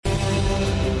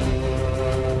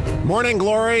Morning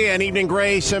glory and evening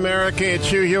grace, America. It's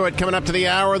Hugh Hewitt coming up to the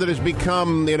hour that has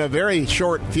become, in a very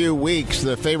short few weeks,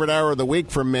 the favorite hour of the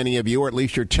week for many of you, or at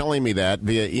least you're telling me that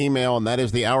via email, and that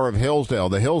is the Hour of Hillsdale,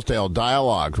 the Hillsdale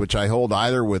Dialogues, which I hold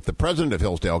either with the president of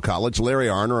Hillsdale College, Larry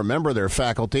Arnn, or a member of their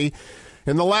faculty.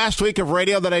 In the last week of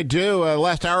radio that I do,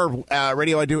 last hour of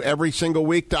radio I do every single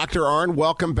week, Dr. Arnn,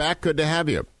 welcome back. Good to have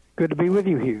you. Good to be with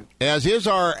you, Hugh. As is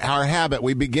our habit,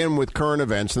 we begin with current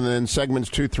events, and then in segments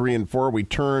 2, 3, and 4, we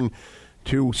turn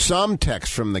to some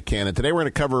text from the canon. Today we're going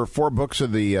to cover 4 books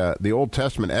of the Old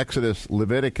Testament, Exodus,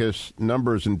 Leviticus,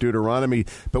 Numbers, and Deuteronomy,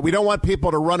 but we don't want people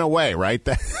to run away, right?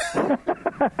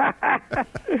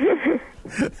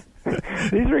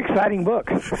 These are exciting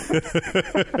books.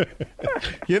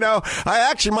 You know,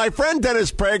 my friend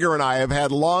Dennis Prager and I have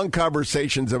had long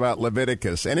conversations about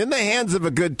Leviticus, and in the hands of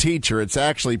a good teacher, it's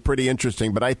actually pretty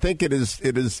interesting, but I think it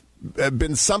has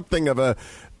been something of a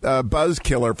buzz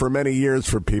killer for many years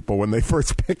for people when they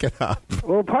first pick it up.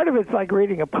 Well, part of it's like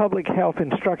reading a public health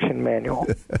instruction manual.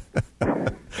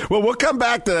 Well, we'll come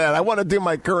back to that. I want to do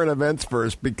my current events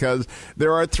first because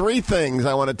there are 3 things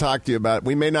I want to talk to you about.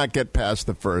 We may not get past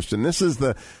the first, and this is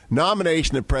the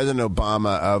nomination of President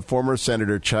Obama of former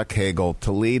Senator Chuck Hagel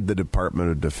to lead the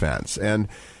Department of Defense. And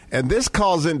this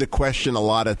calls into question a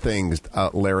lot of things,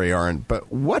 Larry Arnn, but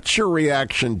what's your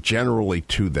reaction generally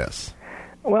to this?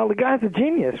 Well, the guy's a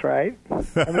genius, right?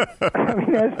 I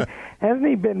mean hasn't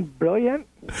he been brilliant?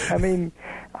 I mean,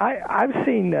 I've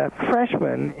seen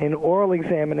freshmen in oral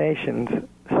examinations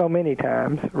so many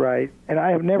times, right? And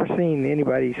I have never seen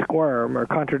anybody squirm or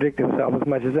contradict himself as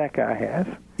much as that guy has.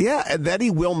 Yeah, and that he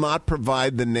will not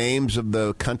provide the names of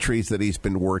the countries that he's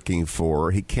been working for.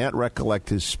 He can't recollect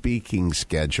his speaking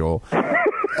schedule.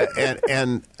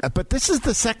 But this is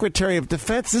the Secretary of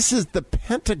Defense. This is the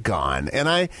Pentagon. And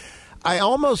I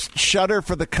almost shudder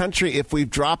for the country if we've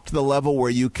dropped to the level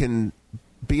where you can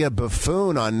be a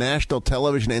buffoon on national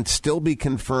television and still be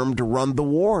confirmed to run the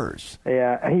wars.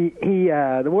 Yeah,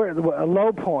 a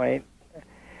low point.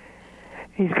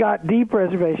 He's got deep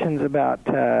reservations about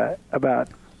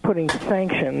putting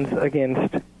sanctions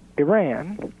against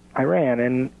Iran,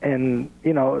 and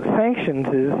you know,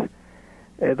 sanctions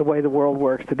is the way the world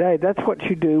works today. That's what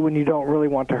you do when you don't really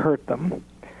want to hurt them.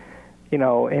 You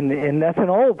know, and that's an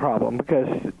old problem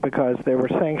because there were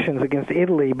sanctions against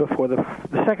Italy before the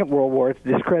Second World War. It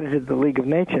discredited the League of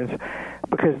Nations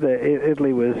because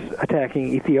Italy was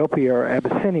attacking Ethiopia, or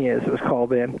Abyssinia as it was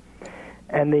called then,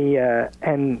 and the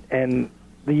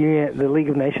League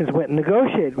of Nations went and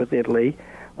negotiated with Italy.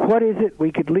 What is it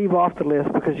we could leave off the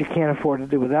list because you can't afford to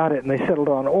do without it? And they settled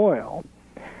on oil.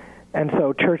 And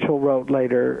so Churchill wrote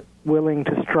later, "Willing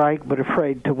to strike but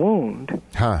afraid to wound."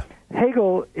 Huh.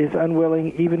 Hagel is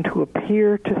unwilling even to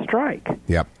appear to strike.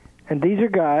 Yep. And these are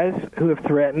guys who have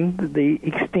threatened the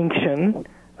extinction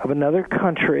of another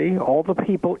country. All the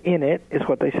people in it is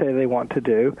what they say they want to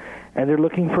do. And they're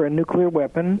looking for a nuclear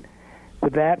weapon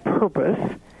with that purpose.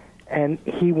 And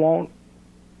he won't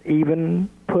even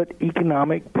put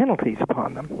economic penalties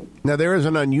upon them. Now, there is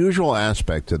an unusual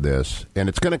aspect to this, and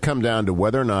it's going to come down to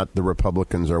whether or not the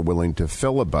Republicans are willing to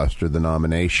filibuster the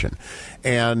nomination.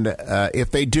 And if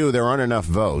they do, there aren't enough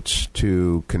votes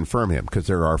to confirm him because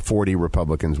there are 40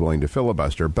 Republicans willing to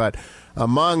filibuster. But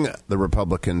among the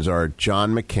Republicans are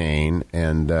John McCain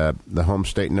and the home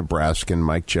state Nebraska and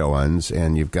Mike Jones,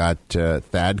 and you've got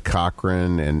Thad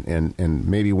Cochran and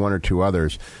maybe 1 or 2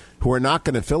 others who are not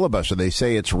going to filibuster. They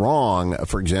say it's wrong.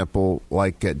 For example,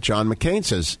 like John McCain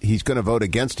says he's going to vote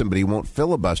against him, but he won't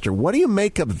filibuster. What do you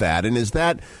make of that? And is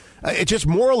that it's just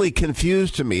morally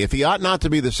confused to me. If he ought not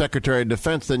to be the Secretary of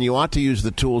Defense, then you ought to use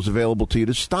the tools available to you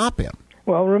to stop him.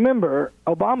 Well, remember,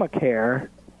 Obamacare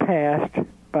passed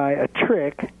by a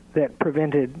trick that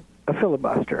prevented a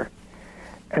filibuster.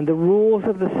 And the rules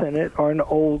of the Senate are an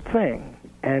old thing.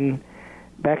 And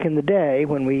back in the day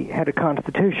when we had a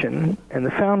Constitution and the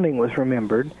founding was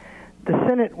remembered, the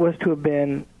Senate was to have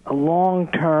been a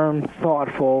long-term,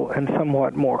 thoughtful, and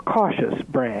somewhat more cautious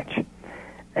branch.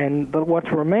 But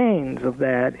what remains of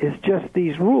that is just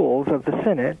these rules of the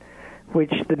Senate,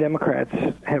 which the Democrats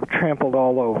have trampled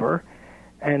all over.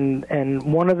 And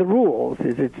one of the rules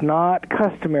is it's not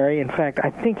customary. In fact, I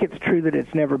think it's true that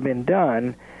it's never been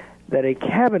done, that a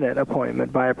cabinet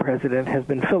appointment by a president has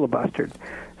been filibustered.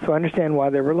 So I understand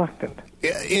why they're reluctant.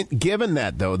 Given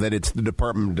that, though, that it's the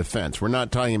Department of Defense, we're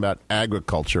not talking about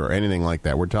agriculture or anything like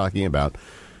that. We're talking about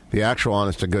the actual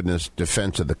honest-to-goodness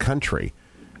defense of the country.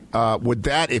 Would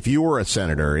that, if you were a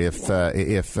senator, if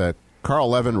Carl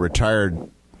Levin retired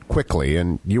quickly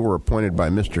and you were appointed by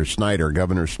Mr. Snyder,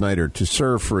 Governor Snyder, to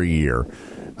serve for a year,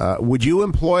 would you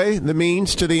employ the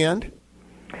means to the end?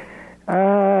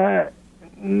 I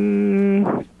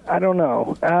don't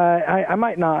know. I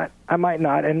might not.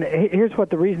 And here's what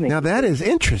the reasoning is. Now, that is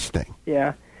interesting.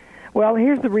 Yeah. Well,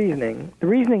 here's the reasoning. The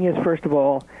reasoning is, first of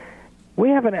all, we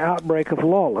have an outbreak of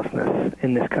lawlessness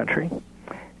in this country.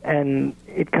 And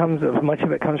much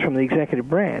of it comes from the executive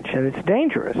branch. And it's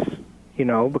dangerous,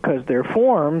 because there are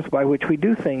forms by which we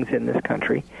do things in this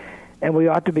country. And we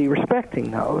ought to be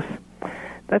respecting those.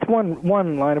 That's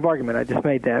one line of argument. I just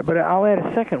made that. But I'll add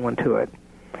a second one to it.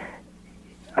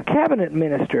 A cabinet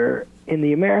minister in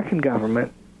the American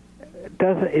government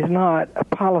is not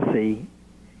a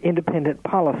independent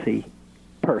policy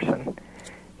person.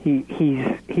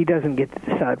 He doesn't get to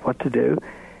decide what to do.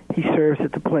 He serves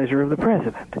at the pleasure of the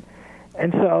president.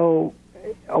 And so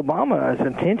Obama's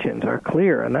intentions are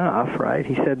clear enough, right?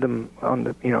 He said them on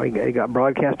the, he got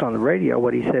broadcast on the radio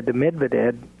what he said to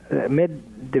Medvedev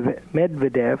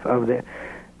of the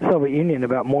Soviet Union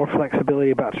about more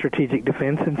flexibility about strategic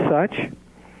defense and such.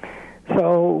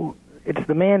 So it's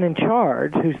the man in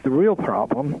charge who's the real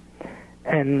problem.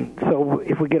 And so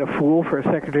if we get a fool for a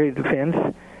Secretary of Defense,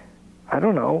 I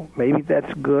don't know, maybe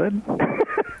that's good.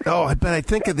 But I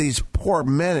think of these poor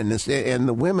men and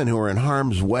the women who are in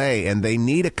harm's way, and they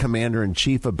need a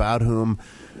commander-in-chief about whom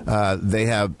they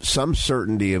have some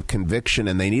certainty of conviction,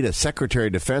 and they need a Secretary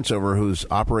of Defense over whose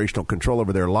operational control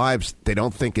over their lives they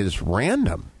don't think is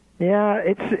random. Yeah,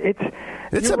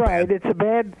 you're right. It's a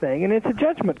bad thing, and it's a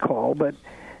judgment call. But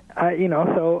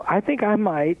so I think I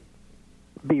might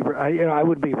be. I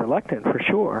would be reluctant for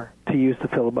sure to use the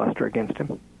filibuster against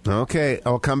him. Okay,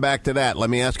 I'll come back to that. Let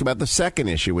me ask about the second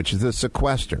issue, which is the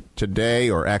sequester. Today,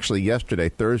 or actually yesterday,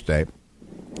 Thursday,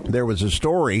 there was a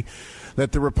story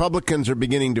that the Republicans are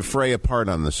beginning to fray apart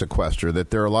on the sequester, that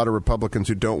there are a lot of Republicans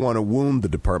who don't want to wound the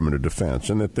Department of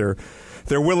Defense, and that they're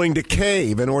willing to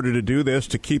cave in order to do this,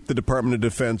 to keep the Department of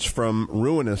Defense from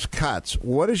ruinous cuts.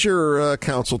 What is your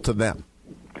counsel to them?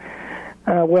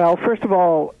 Well, first of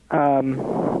all,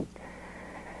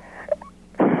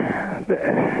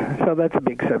 so that's a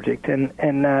big subject, and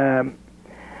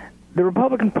the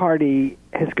Republican Party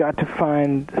has got to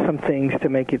find some things to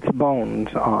make its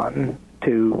bones on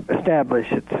to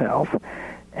establish itself,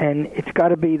 and it's got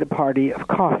to be the party of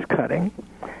cost cutting,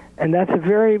 and that's a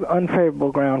very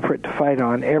unfavorable ground for it to fight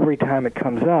on every time it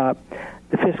comes up.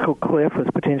 The fiscal cliff was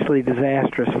potentially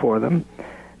disastrous for them.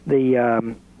 The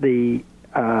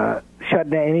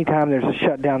shutdown, anytime there's a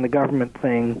shutdown the government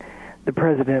thing, the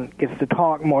president gets to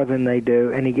talk more than they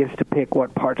do, and he gets to pick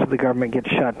what parts of the government get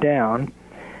shut down.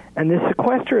 And this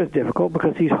sequester is difficult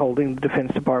because he's holding the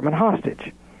Defense Department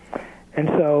hostage. And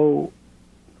so,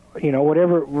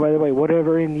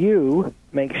 whatever in you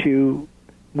makes you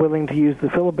willing to use the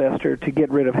filibuster to get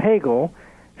rid of Hagel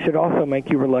should also make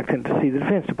you reluctant to see the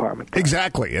Defense Department.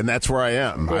 Exactly, and that's where I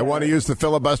am. Yeah. I want to use the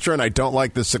filibuster, and I don't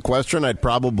like the sequester, and I'd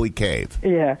probably cave.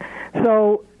 Yeah.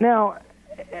 So now,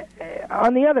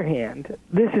 on the other hand,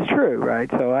 this is true,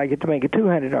 right? So I get to make a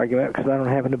two-handed argument because I don't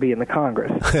happen to be in the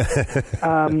Congress.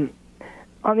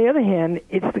 On the other hand,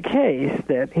 it's the case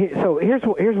that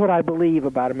here's what I believe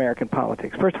about American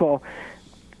politics. First of all,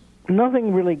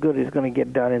 nothing really good is going to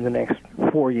get done in the next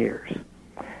 4 years.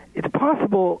 It's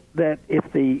possible that if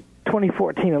the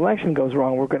 2014 election goes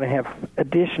wrong, we're going to have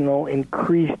additional,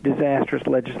 increased, disastrous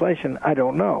legislation. I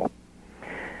don't know.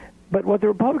 But what the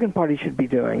Republican Party should be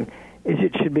doing is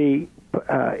it should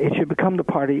become the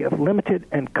party of limited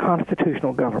and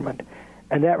constitutional government,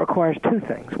 and that requires two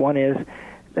things. One is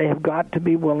they have got to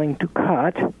be willing to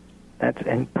cut,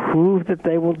 and prove that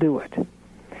they will do it.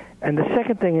 And the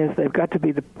second thing is they've got to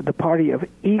be the party of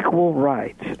equal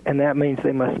rights, and that means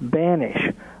they must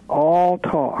banish all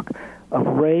talk of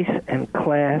race and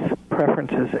class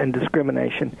preferences and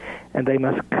discrimination, and they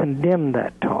must condemn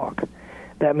that talk.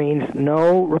 That means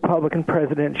no Republican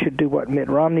president should do what Mitt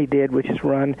Romney did, which is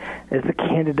run as the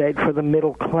candidate for the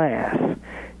middle class.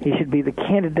 He should be the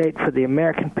candidate for the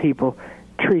American people,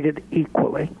 treated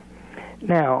equally.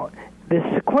 Now, this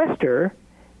sequester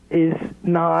is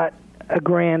not a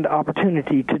grand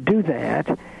opportunity to do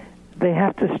that. They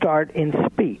have to start in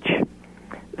speech.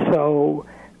 So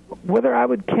whether I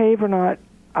would cave or not,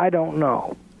 I don't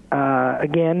know.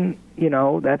 Again,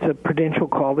 that's a prudential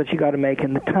call that you got to make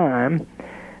in the time.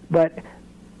 But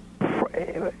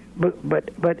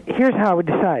here's how I would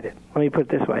decide it. Let me put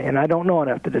it this way, and I don't know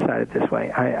enough to decide it this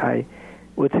way. I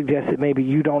would suggest that maybe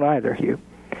you don't either, Hugh.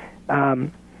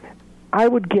 I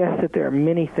would guess that there are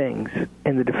many things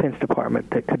in the Defense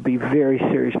Department that could be very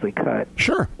seriously cut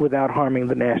without harming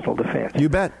the national defense. You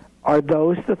bet. Are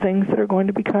those the things that are going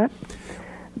to be cut?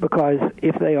 Because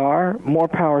if they are, more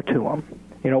power to them.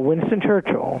 Winston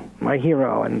Churchill, my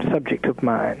hero and subject of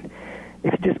mine,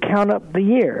 if you just count up the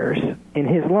years in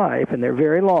his life, and they're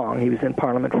very long, he was in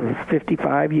Parliament for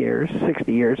 55 years,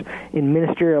 60 years, in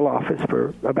ministerial office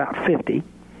for about 50.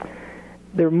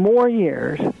 There are more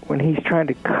years when he's trying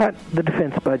to cut the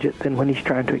defense budget than when he's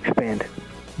trying to expand it.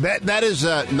 That is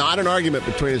not an argument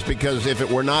between us, because if it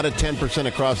were not a 10%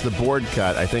 across the board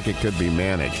cut, I think it could be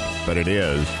managed, but it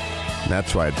is. And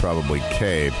that's why I'd probably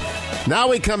cave. Now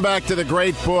we come back to the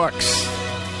great books.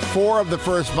 4 of the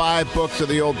first 5 books of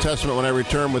the Old Testament when I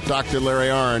return with Dr. Larry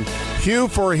Arnn. Hugh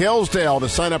for Hillsdale. To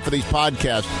sign up for these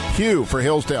podcasts,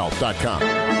 hughforhillsdale.com.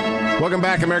 Welcome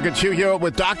back, Americans. Hugh Hewitt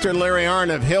with Dr. Larry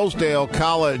Arnn of Hillsdale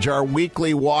College, our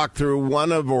weekly walk through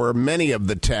one of or many of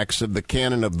the texts of the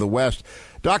canon of the West.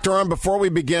 Dr. Arnn, before we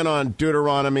begin on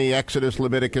Deuteronomy, Exodus,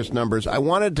 Leviticus, Numbers, I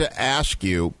wanted to ask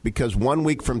you, because 1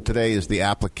 week from today is the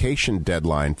application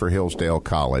deadline for Hillsdale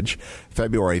College,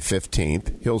 February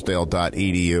 15th,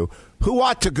 hillsdale.edu. Who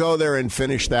ought to go there and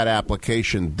finish that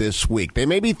application this week? They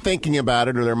may be thinking about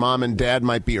it, or their mom and dad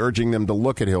might be urging them to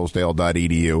look at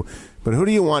hillsdale.edu. But who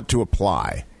do you want to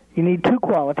apply? You need 2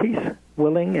 qualities,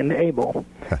 willing and able.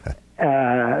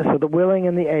 So the willing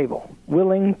and the able.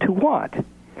 Willing to what?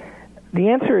 The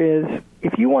answer is,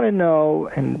 if you want to know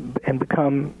and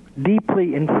become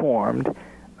deeply informed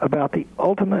about the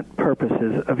ultimate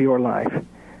purposes of your life,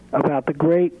 about the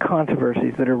great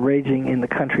controversies that are raging in the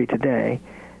country today,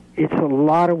 it's a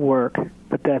lot of work,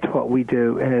 but that's what we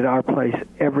do, and at our place,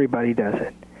 everybody does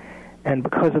it. And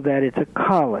because of that, it's a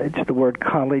college. The word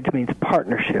college means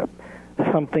partnership,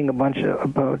 something a bunch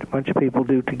of people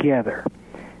do together.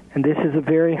 And this is a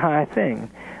very high thing.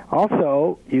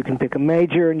 Also, you can pick a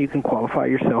major and you can qualify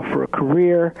yourself for a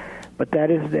career, but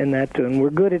and we're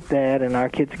good at that, and our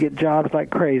kids get jobs like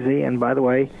crazy. And by the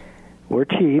way, we're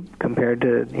cheap compared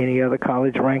to any other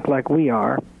college ranked like we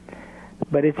are.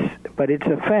 But it's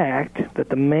a fact that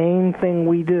the main thing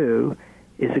we do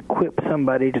is equip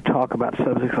somebody to talk about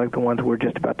subjects like the ones we're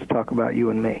just about to talk about,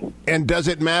 you and me. And does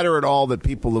it matter at all that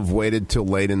people have waited till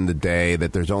late in the day,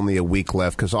 that there's only a week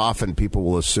left? Because often people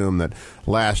will assume that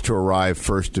last to arrive,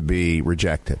 first to be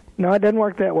rejected. No, it doesn't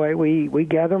work that way. We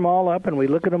gather them all up and we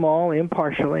look at them all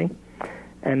impartially.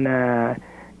 And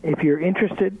if you're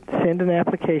interested, send an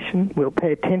application. We'll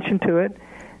pay attention to it.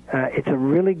 It's a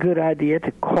really good idea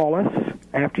to call us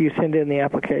after you send in the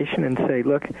application and say,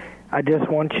 look, I just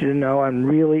want you to know I'm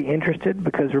really interested,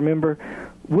 because remember,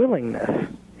 willingness.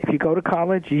 If you go to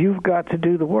college, you've got to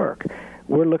do the work.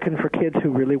 We're looking for kids who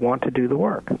really want to do the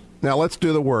work. Now let's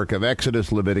do the work of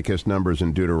Exodus, Leviticus, Numbers,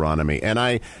 and Deuteronomy. And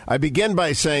I begin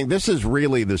by saying this is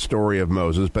really the story of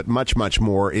Moses, but much, much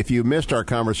more. If you missed our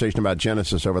conversation about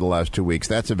Genesis over the last 2 weeks,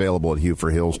 that's available at Hugh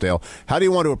for Hillsdale. How do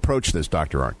you want to approach this,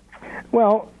 Dr. Arnn?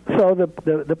 Well, so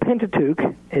the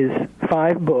Pentateuch is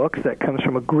 5 books. That comes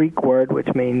from a Greek word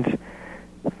which means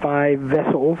 5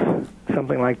 vessels,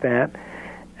 something like that.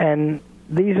 And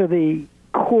these are the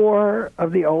core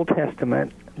of the Old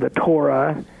Testament, the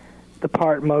Torah, the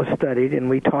part most studied. And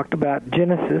we talked about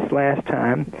Genesis last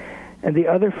time. And the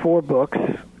other 4 books,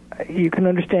 you can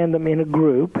understand them in a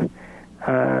group.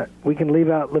 We can leave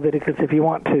out Leviticus if you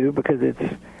want to, because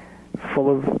it's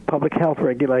full of public health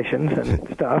regulations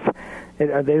and stuff.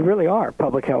 They really are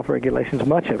public health regulations,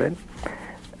 much of it.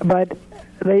 But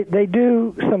they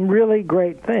do some really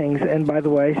great things, and by the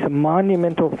way, some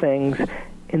monumental things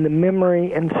in the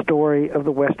memory and story of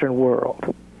the Western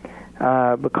world.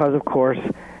 Because, of course,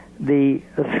 the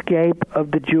escape of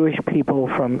the Jewish people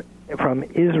from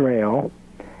Israel,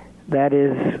 that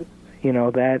is,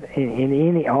 that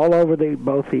in all over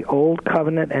both the Old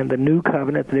Covenant and the New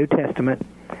Covenant, the New Testament,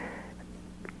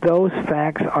 those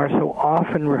facts are so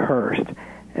often rehearsed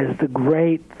as the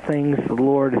great things the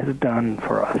Lord has done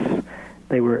for us.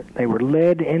 They were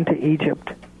led into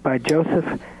Egypt by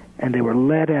Joseph, and they were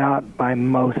led out by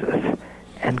Moses.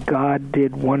 And God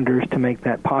did wonders to make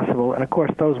that possible. And, of course,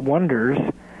 those wonders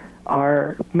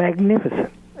are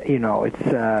magnificent.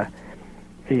 It's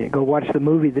go watch the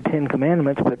movie The 10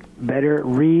 Commandments, but better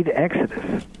read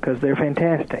Exodus, because they're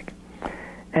fantastic.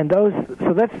 And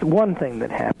so that's one thing that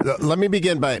happened. Let me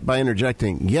begin by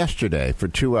interjecting. Yesterday, for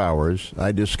 2 hours,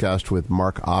 I discussed with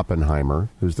Mark Oppenheimer,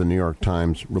 who's the New York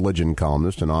Times religion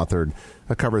columnist and authored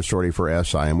a cover story for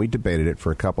SI, and we debated it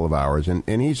for a couple of hours.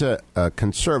 And he's a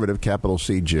conservative, capital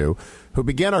C Jew, who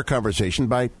began our conversation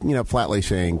by, flatly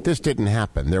saying, this didn't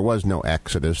happen. There was no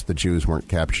Exodus. The Jews weren't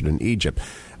captured in Egypt.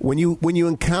 When you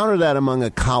encounter that among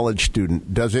a college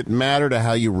student, does it matter to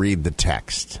how you read the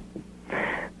text?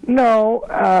 No,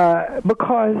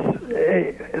 because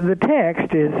the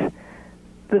text is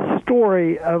the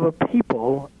story of a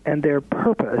people and their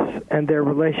purpose and their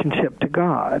relationship to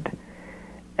God.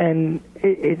 And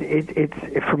it's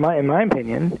in my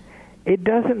opinion, it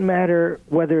doesn't matter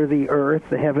whether the earth,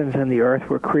 the heavens and the earth,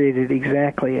 were created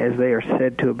exactly as they are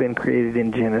said to have been created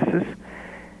in Genesis.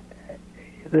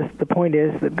 The point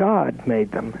is that God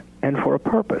made them, and for a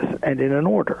purpose, and in an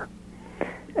order.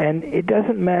 And it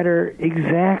doesn't matter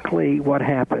exactly what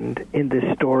happened in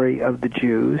this story of the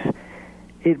Jews.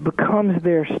 It becomes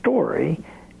their story.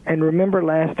 And remember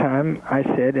last time I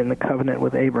said in the covenant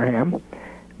with Abraham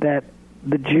that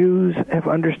the Jews have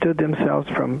understood themselves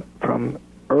from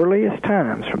earliest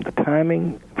times, from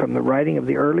the writing of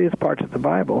the earliest parts of the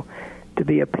Bible, to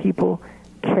be a people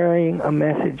carrying a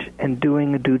message and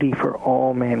doing a duty for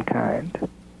all mankind.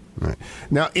 Right.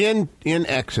 Now, in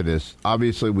Exodus,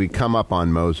 obviously we come up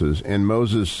on Moses, and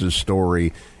Moses'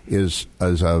 story is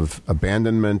of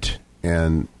abandonment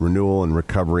and renewal and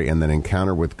recovery and then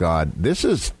encounter with God. This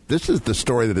is the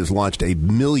story that has launched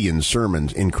 1 million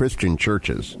sermons in Christian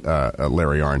churches,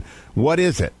 Larry Arnn. What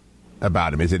is it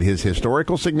about him? Is it his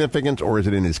historical significance, or is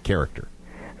it in his character?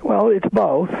 Well, it's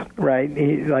both, right?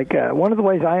 One of the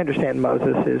ways I understand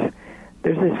Moses is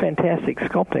there's this fantastic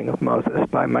sculpting of Moses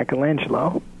by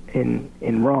Michelangelo in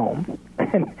Rome,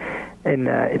 and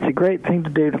it's a great thing to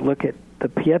do to look at the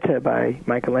Pieta by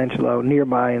Michelangelo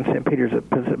nearby in St. Peter's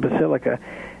Basilica,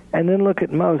 and then look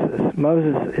at Moses.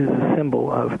 Moses is a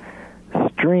symbol of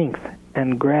strength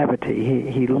and gravity.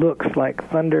 He looks like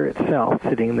thunder itself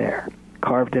sitting there,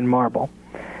 carved in marble.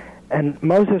 And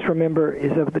Moses, remember,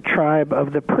 is of the tribe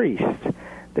of the priests.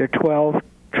 There are 12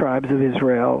 tribes of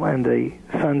Israel, and the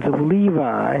sons of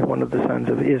Levi, one of the sons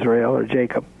of Israel, or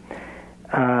Jacob,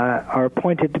 are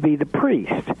appointed to be the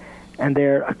priest. And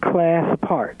they're a class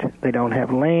apart. They don't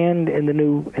have land in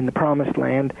the promised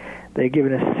land. They're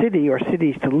given a city or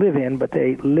cities to live in, but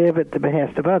they live at the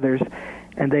behest of others,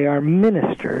 and they are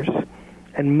ministers.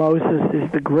 And Moses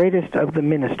is the greatest of the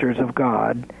ministers of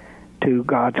God to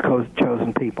God's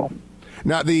chosen people.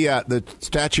 Now, the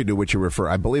statue to which you refer,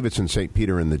 I believe it's in St.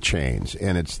 Peter in the Chains,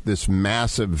 and it's this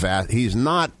massive, he's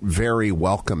not very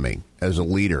welcoming as a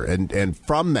leader. And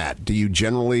from that, do you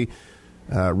generally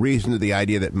reason to the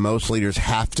idea that most leaders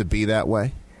have to be that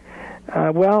way?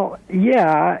 Well,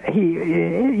 yeah, he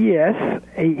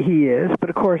is. But,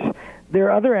 of course, there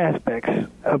are other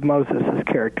aspects of Moses'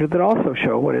 character that also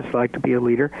show what it's like to be a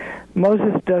leader.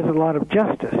 Moses does a lot of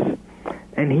justice,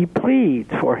 and he pleads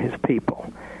for his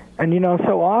people. And,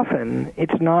 so often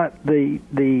it's not the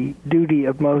duty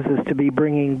of Moses to be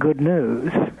bringing good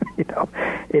news.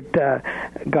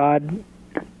 God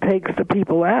takes the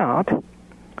people out,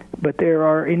 but there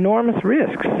are enormous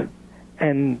risks,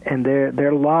 and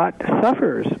their lot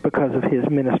suffers because of his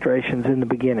ministrations in the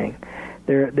beginning.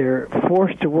 They're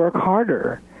forced to work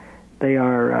harder. They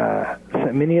are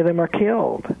many of them are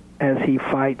killed as he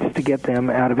fights to get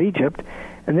them out of Egypt,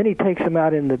 and then he takes them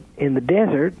out in the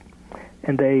desert,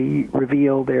 and they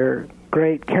reveal their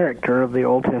great character of the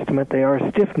Old Testament. They are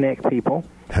a stiff-necked people.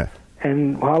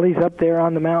 And while he's up there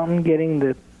on the mountain getting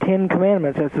the 10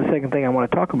 Commandments, that's the second thing I want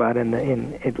to talk about in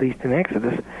at least in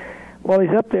Exodus. While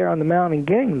he's up there on the mountain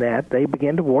getting that, they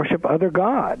begin to worship other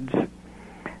gods.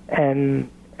 And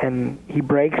he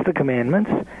breaks the commandments,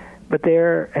 but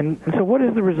and so what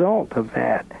is the result of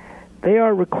that? They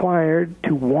are required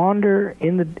to wander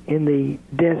in the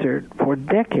desert for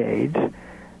decades,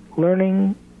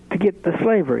 learning to get the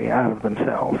slavery out of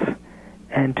themselves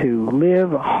and to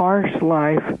live a harsh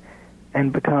life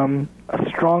and become a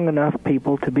strong enough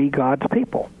people to be God's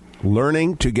people.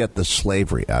 Learning to get the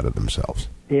slavery out of themselves.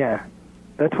 Yeah,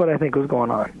 that's what I think was going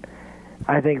on.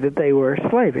 I think that they were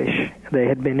slavish. They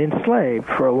had been enslaved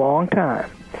for a long time.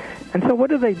 And so what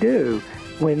do they do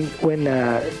when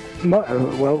I'll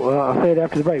say it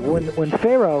after the break. When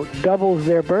Pharaoh doubles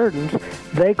their burdens,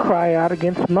 they cry out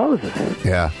against Moses.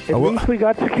 Yeah. At least we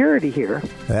got security here.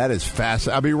 That is fast.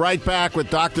 I'll be right back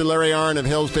with Dr. Larry Arnn of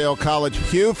Hillsdale College.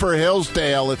 Hugh for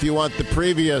Hillsdale if you want the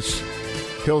previous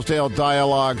Hillsdale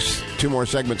dialogues. 2 more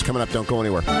segments coming up. Don't go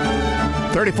anywhere.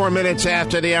 34 minutes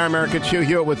after the hour, Americans. Hugh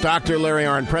Hewitt with Dr. Larry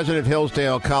Arnn, president of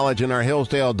Hillsdale College, in our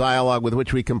Hillsdale dialogue with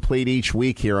which we complete each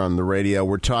week here on the radio.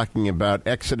 We're talking about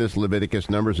Exodus, Leviticus,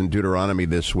 Numbers, and Deuteronomy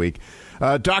this week.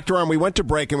 Dr. Arnn, we went to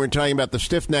break and we were talking about the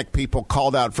stiff-necked people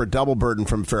called out for double burden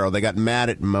from Pharaoh. They got mad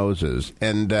at Moses.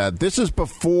 And this is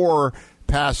before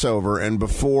Passover and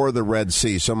before the Red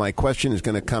Sea. So my question is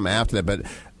going to come after that. But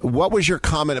what was your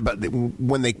comment about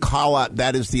when they call out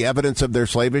that is the evidence of their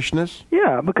slavishness?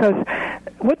 Yeah, because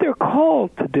what they're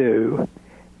called to do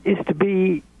is to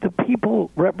be the people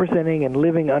representing and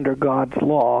living under God's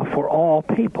law for all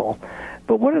people.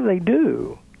 But what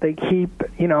do? They keep,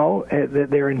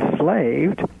 they're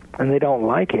enslaved and they don't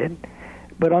like it,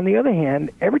 But on the other hand,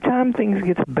 every time things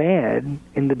gets bad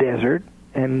in the desert,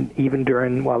 and even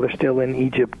while they're still in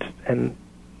Egypt, and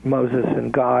Moses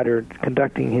and God are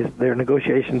conducting their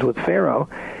negotiations with Pharaoh,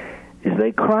 is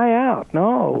they cry out,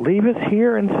 "No, leave us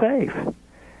here and safe."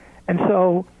 And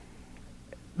so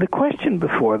the question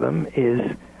before them is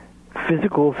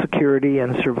physical security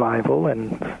and survival,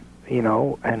 and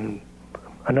and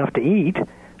enough to eat,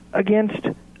 against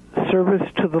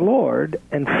service to the Lord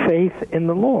and faith in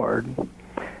the Lord.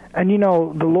 And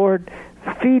the Lord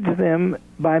feeds them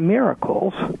by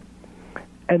miracles,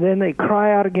 and then they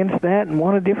cry out against that and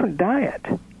want a different diet.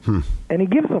 And he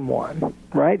gives them one,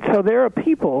 right? So there are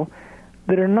people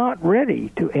that are not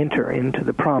ready to enter into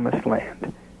the promised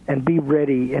land and be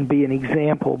ready and be an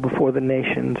example before the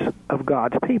nations of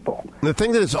God's people. The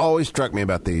thing that has always struck me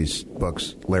about these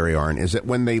books, Larry Arnn, is that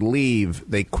when they leave,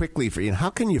 they quickly forget. How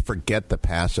can you forget the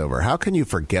Passover? How can you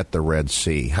forget the Red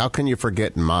Sea? How can you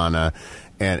forget manna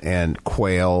and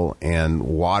quail and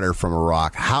water from a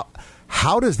rock?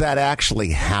 How does that actually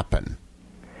happen?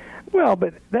 Well,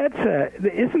 but that's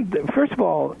first of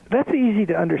all, that's easy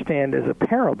to understand as a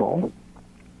parable.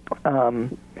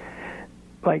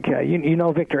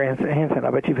 Victor Hansen,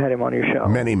 I bet you've had him on your show.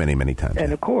 Many, many, many times.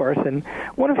 And of course, and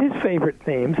one of his favorite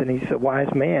themes, and he's a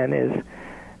wise man, is,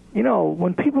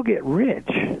 when people get rich,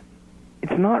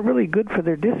 it's not really good for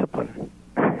their discipline.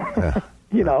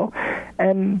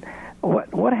 And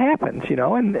what happens,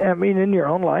 and I mean, in your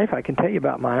own life, I can tell you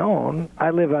about my own. I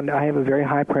have a very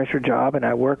high pressure job, and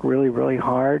I work really, really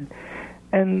hard.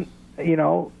 And,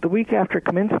 the week after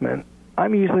commencement,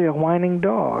 I'm usually a whining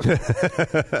dog.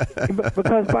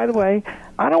 Because, by the way,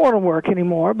 I don't want to work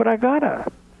anymore, but I gotta.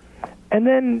 And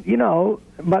then,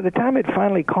 by the time it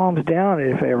finally calms down,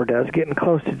 if it ever does, getting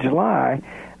close to July,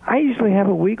 I usually have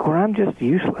a week where I'm just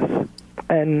useless.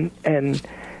 And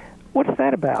what's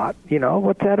that about?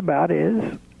 What that about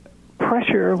is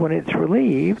pressure, when it's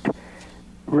relieved,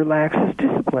 relaxes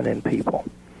discipline in people.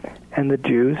 And the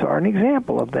Jews are an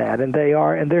example of that. And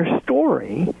their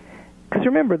story, because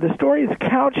remember, the story is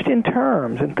couched in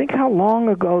terms. And think how long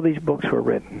ago these books were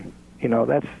written.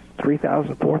 That's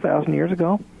 3,000, 4,000 years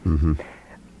ago. Mm-hmm.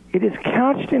 It is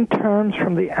couched in terms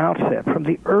from the outset, from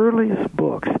the earliest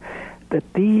books,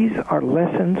 that these are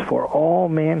lessons for all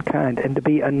mankind and to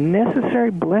be a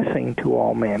necessary blessing to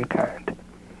all mankind.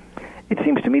 It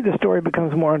seems to me the story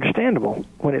becomes more understandable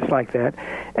when it's like that.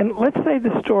 And let's say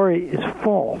the story is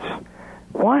false.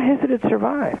 Why hasn't it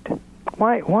survived?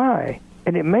 Why?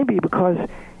 And it may be because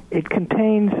it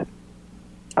contains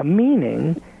a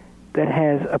meaning that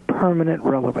has a permanent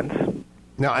relevance.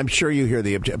 Now, I'm sure you hear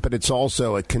the objection, but it's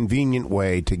also a convenient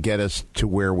way to get us to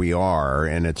where we are,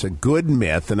 and it's a good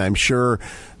myth, and I'm sure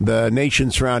the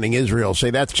nations surrounding Israel say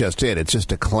that's just it. It's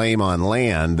just a claim on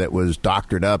land that was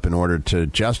doctored up in order to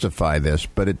justify this,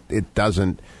 but it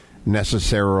doesn't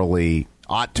necessarily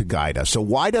ought to guide us. So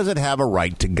why does it have a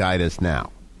right to guide us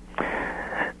now?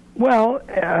 Well,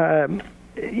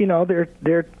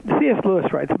 C.S.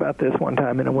 Lewis writes about this one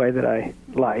time in a way that I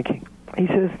like. He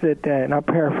says that, and I'll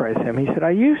paraphrase him, he said,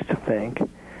 "I used to think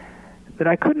that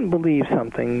I couldn't believe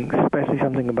something, especially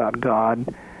something about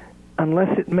God,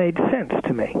 unless it made sense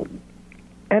to me.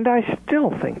 And I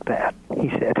still think that," he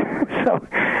said. So,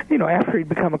 after he'd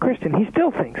become a Christian, he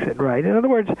still thinks it, right? In other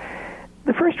words,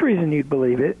 the first reason you'd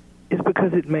believe it is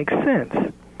because it makes sense.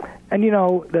 And,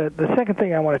 the second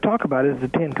thing I want to talk about is the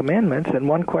Ten Commandments, and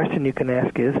one question you can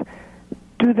ask is,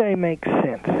 do they make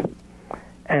sense?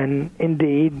 And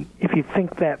indeed, if you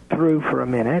think that through for a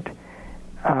minute,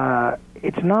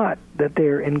 it's not that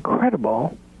they're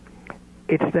incredible,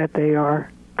 it's that they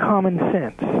are common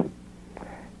sense.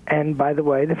 And by the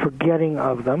way, the forgetting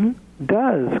of them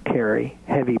does carry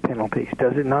heavy penalties,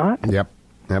 does it not? Yep.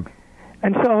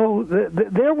 And so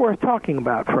they're worth talking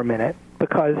about for a minute,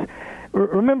 because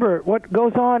remember, what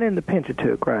goes on in the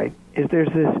Pentateuch, right, is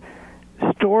there's this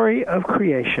story of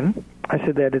creation. I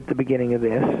said that at the beginning of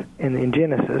this, in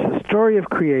Genesis, the story of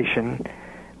creation,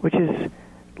 which is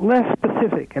less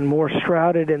specific and more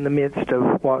shrouded in the midst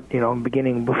of what,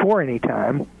 beginning before any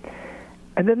time.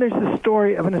 And then there's the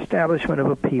story of an establishment of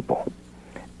a people.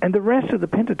 And the rest of the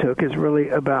Pentateuch is really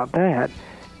about that,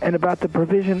 and about the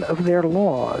provision of their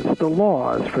laws, the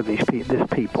laws for this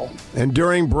people. And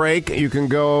during break, you can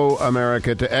go,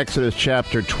 America, to Exodus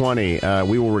chapter 20.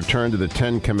 We will return to the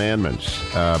Ten Commandments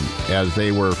as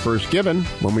they were first given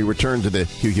when we return to the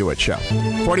Hugh Hewitt Show.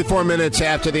 44 minutes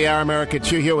after the hour, America,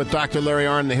 it's Hugh Hewitt with Dr. Larry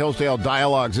Arnn, the Hillsdale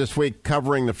Dialogues this week,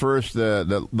 covering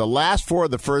the last four of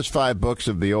the first five books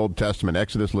of the Old Testament,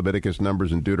 Exodus, Leviticus,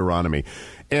 Numbers, and Deuteronomy.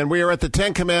 And we are at the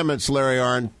Ten Commandments, Larry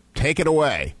Arnn. Take it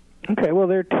away. Okay, well,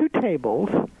 there are two tables,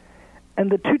 And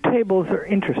the two tables are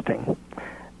interesting,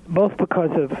 both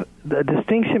because of the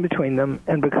distinction between them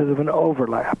and because of an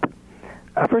overlap.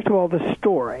 First of all, the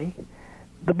story.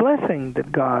 The blessing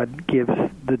that God gives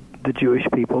the Jewish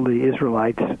people, the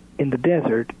Israelites, in the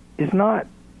desert is not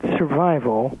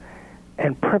survival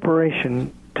and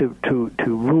preparation to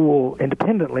rule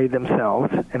independently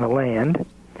themselves in a land.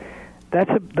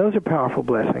 Those are powerful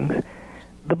blessings.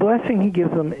 The blessing he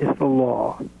gives them is the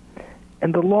law.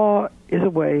 And the law is a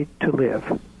way to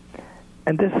live.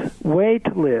 And this way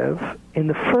to live in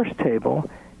the first table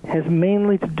has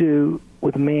mainly to do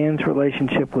with man's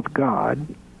relationship with God.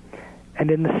 And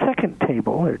in the second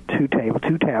table, there are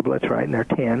two tablets, right, and there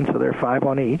are 10, so there are 5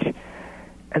 on each.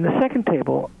 And the second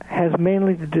table has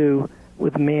mainly to do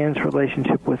with man's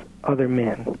relationship with other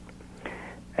men.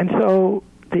 And so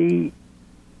the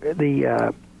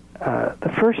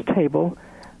first table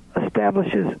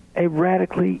establishes a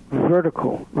radically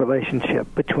vertical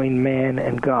relationship between man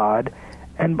and God.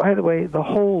 And by the way, the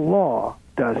whole law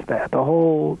does that, the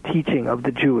whole teaching of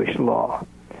the Jewish law.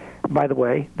 By the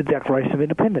way, the Declaration of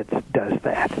Independence does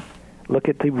that. Look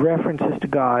at the references to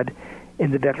God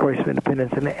in the Declaration of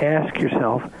Independence and ask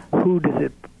yourself, who does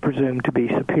it presume to be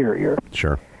superior?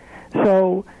 Sure.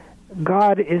 So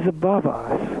God is above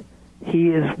us. He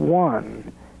is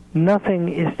one. Nothing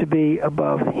is to be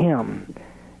above him.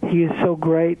 He is so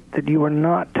great that you are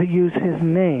not to use his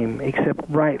name except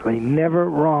rightly, never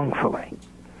wrongfully.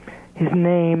 His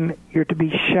name, you're to be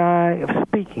shy of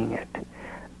speaking it.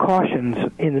 Cautions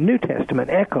in the New Testament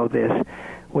echo this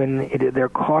when there are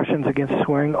cautions against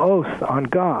swearing oaths on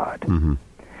God. Mm-hmm.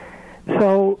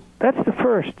 So that's the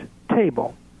first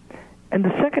table. And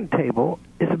the second table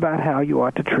is about how you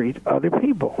ought to treat other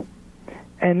people.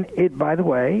 And it, by the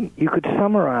way, you could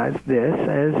summarize this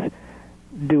as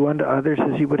do unto others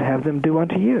as you would have them do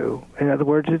unto you. In other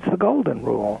words, it's the golden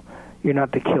rule. You're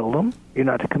not to kill them. You're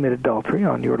not to commit adultery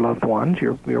on your loved ones,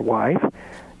 your wife.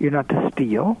 You're not to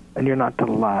steal, and you're not to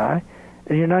lie,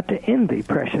 and you're not to envy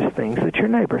precious things that your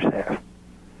neighbors have.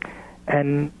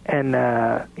 And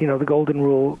the golden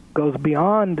rule goes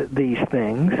beyond these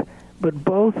things, but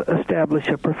both establish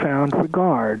a profound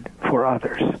regard for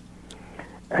others.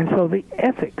 And so the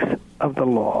ethics of the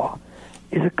law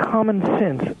is a common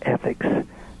sense ethics.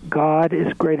 God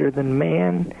is greater than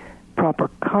man. Proper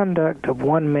conduct of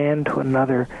one man to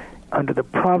another under the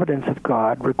providence of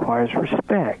God requires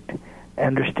respect,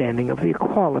 understanding of the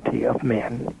equality of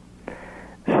men.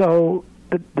 So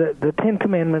the Ten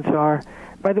Commandments are,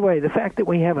 by the way, the fact that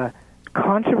we have a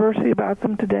controversy about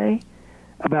them today,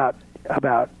 about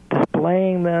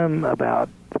displaying them, about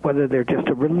whether they're just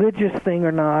a religious thing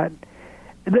or not.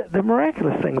 The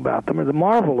miraculous thing about them, or the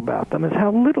marvel about them, is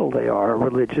how little they are a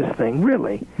religious thing,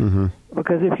 really. Mm-hmm.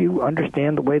 Because if you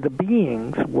understand the way the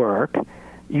beings work,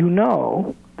 you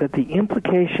know that the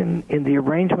implication in the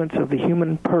arrangements of the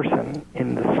human person,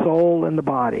 in the soul and the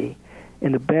body,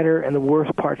 in the better and the worse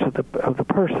parts of the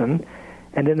person,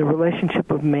 and in the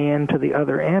relationship of man to the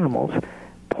other animals,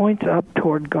 points up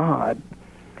toward God.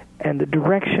 And the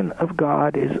direction of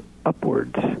God is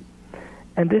upwards.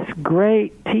 And this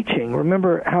great teaching,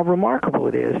 remember how remarkable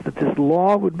it is that this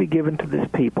law would be given to this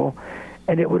people,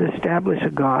 and it would establish a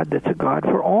God that's a God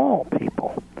for all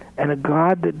people, and a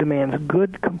God that demands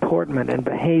good comportment and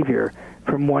behavior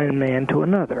from one man to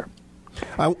another.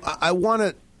 I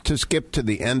want to skip to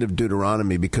the end of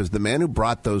Deuteronomy, because the man who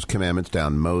brought those commandments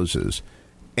down, Moses,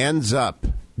 ends up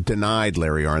denied,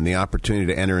 Larry Arnn, the opportunity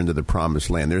to enter into the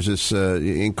promised land. There's this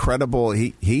incredible,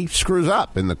 he screws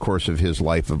up in the course of his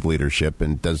life of leadership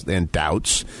and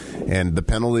doubts, and the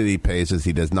penalty that he pays is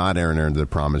he does not enter into the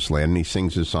promised land, and he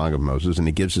sings his song of Moses, and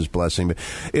he gives his blessing.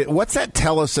 But what's that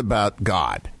tell us about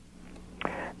God?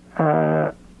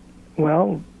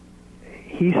 Well,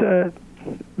 he's a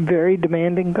very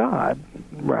demanding God,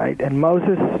 right? And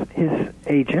Moses, his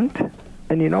agent,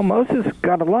 and Moses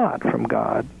got a lot from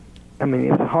God. I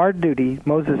mean, it's a hard duty.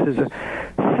 Moses is a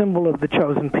symbol of the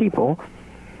chosen people.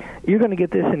 You're going to get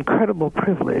this incredible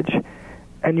privilege,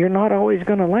 and you're not always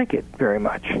going to like it very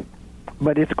much.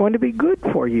 But it's going to be good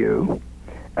for you.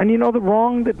 And the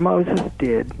wrong that Moses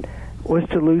did was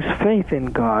to lose faith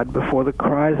in God before the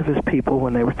cries of his people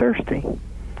when they were thirsty.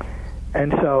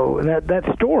 And so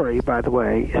that story, by the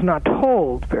way, is not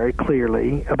told very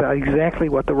clearly about exactly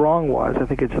what the wrong was. I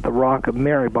think it's at the rock of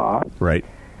Meribah. Right.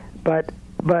 But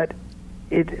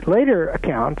it later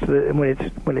accounts that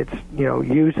when it's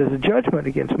used as a judgment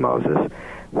against Moses,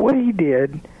 what he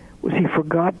did was he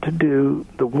forgot to do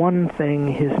the one thing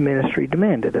his ministry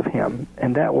demanded of him,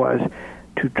 and that was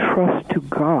to trust to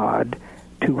God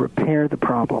to repair the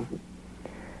problem.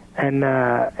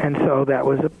 And so that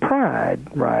was a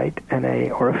pride, right,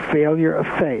 or a failure of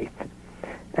faith.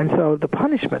 And so the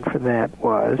punishment for that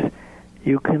was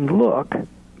you can look,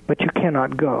 but you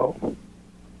cannot go.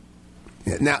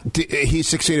 Now, he's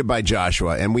succeeded by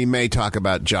Joshua, and we may talk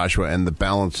about Joshua and the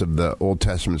balance of the Old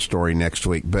Testament story next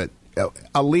week. But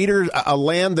a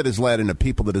land that is led and a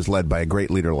people that is led by a great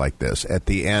leader like this, at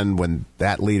the end when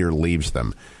that leader leaves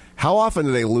them, how often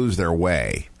do they lose their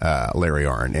way, Larry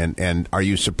Arnn? And are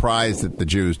you surprised that the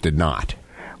Jews did not?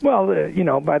 Well,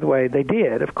 by the way, they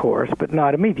did, of course, but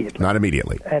not immediately. Not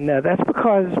immediately. And that's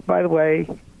because, by the way,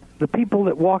 the people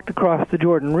that walked across the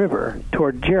Jordan River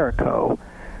toward Jericho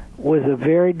was a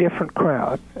very different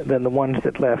crowd than the ones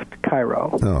that left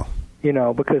Cairo. Oh.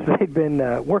 Because they'd been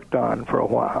worked on for a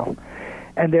while.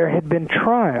 And there had been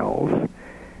trials,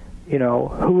 who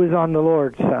was on the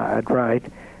Lord's side, right?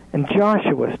 And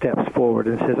Joshua steps forward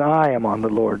and says, I am on the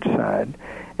Lord's side.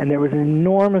 And there was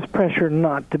enormous pressure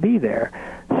not to be there.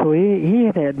 So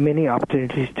he had many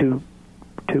opportunities to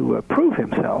prove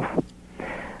himself.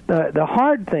 The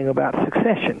hard thing about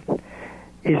succession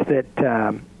is that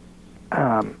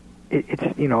it's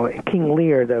King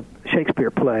Lear, the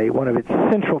Shakespeare play, one of its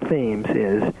central themes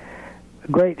is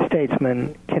great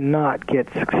statesmen cannot get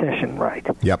succession right.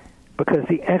 Yep. Because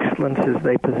the excellences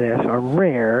they possess are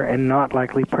rare and not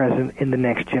likely present in the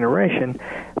next generation.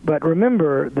 But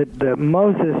remember that the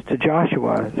Moses to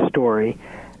Joshua story,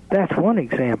 that's one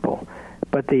example.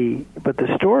 But the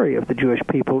story of the Jewish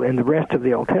people in the rest of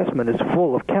the Old Testament is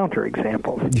full of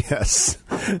counterexamples. Yes,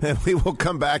 and we will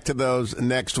come back to those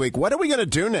next week. What are we going to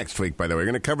do next week, by the way? We're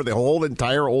going to cover the whole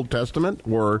entire Old Testament?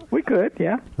 Or we could,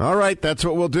 yeah. All right, that's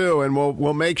what we'll do, and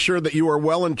we'll make sure that you are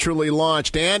well and truly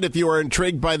launched. And if you are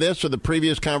intrigued by this or the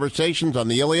previous conversations on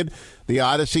the Iliad, the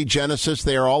Odyssey, Genesis,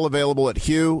 they are all available at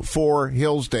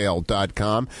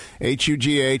HughForHillsdale.com,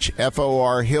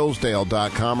 HUGHFOR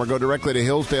Hillsdale.com, or go directly to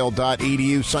hillsdale.edu.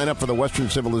 Sign up for the Western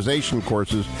Civilization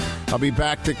courses. I'll be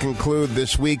back to conclude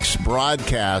this week's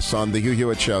broadcast on the Hugh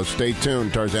Hewitt Show. Stay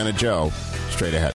tuned. Tarzana Joe, straight ahead.